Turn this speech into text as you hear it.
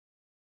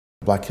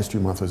Black History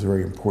Month was a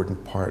very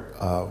important part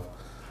of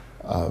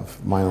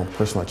my own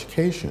personal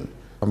education.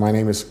 My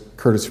name is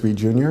Curtis Reed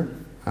Jr.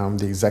 I'm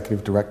the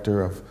Executive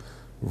Director of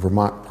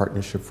Vermont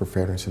Partnership for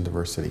Fairness and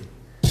Diversity.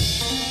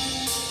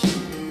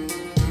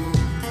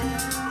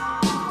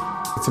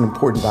 It's an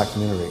important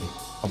documentary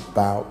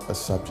about a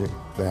subject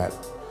that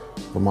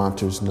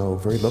Vermonters know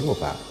very little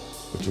about,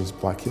 which is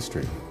Black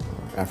history,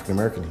 African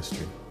American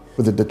history.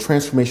 But the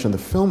transformation of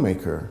the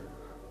filmmaker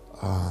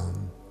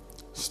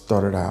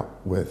started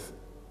out with,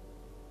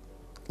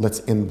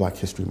 let's end Black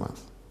History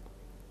Month,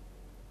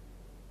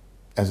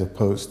 as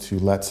opposed to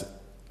let's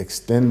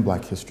extend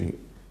Black history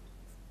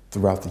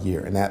throughout the year.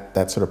 And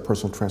that sort of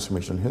personal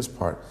transformation on his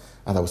part,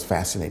 I thought was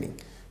fascinating,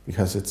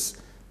 because it's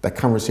that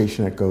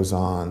conversation that goes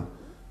on,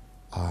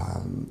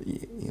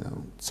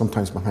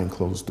 sometimes behind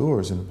closed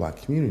doors in the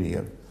Black community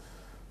of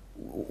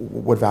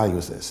what value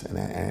is this? And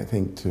I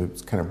think to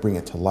kind of bring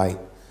it to light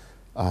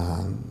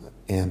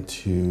and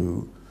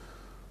to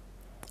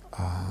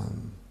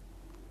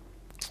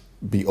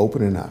be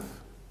open enough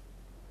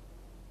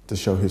to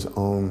show his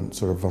own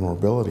sort of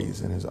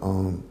vulnerabilities and his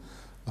own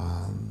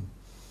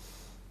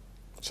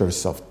sort of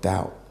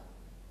self-doubt,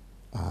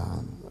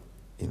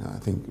 I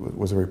think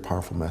was a very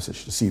powerful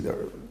message to see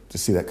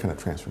that kind of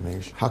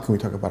transformation. How can we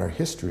talk about our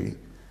history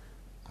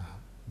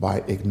by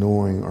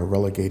ignoring or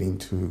relegating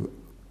to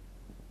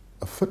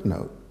a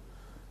footnote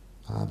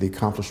the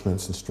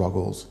accomplishments and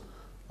struggles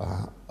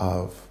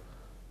of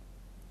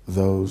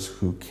those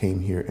who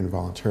came here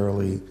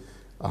involuntarily,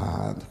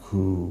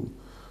 who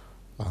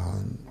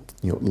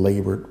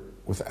labored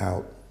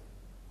without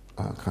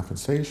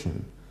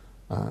compensation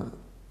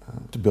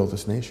to build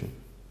this nation.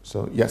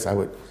 So yes, I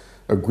would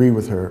agree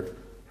with her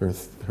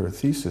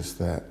thesis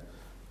that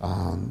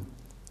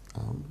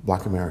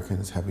Black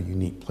Americans have a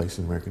unique place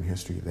in American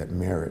history that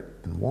merit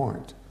and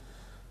warrant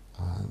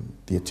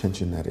the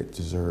attention that it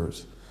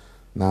deserves.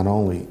 Not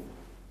only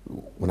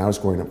when I was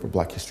growing up for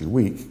Black History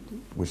Week,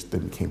 which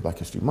then became Black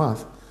History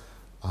Month,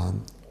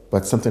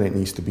 but something that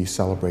needs to be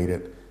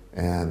celebrated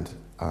and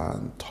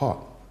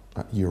taught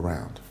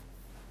year-round.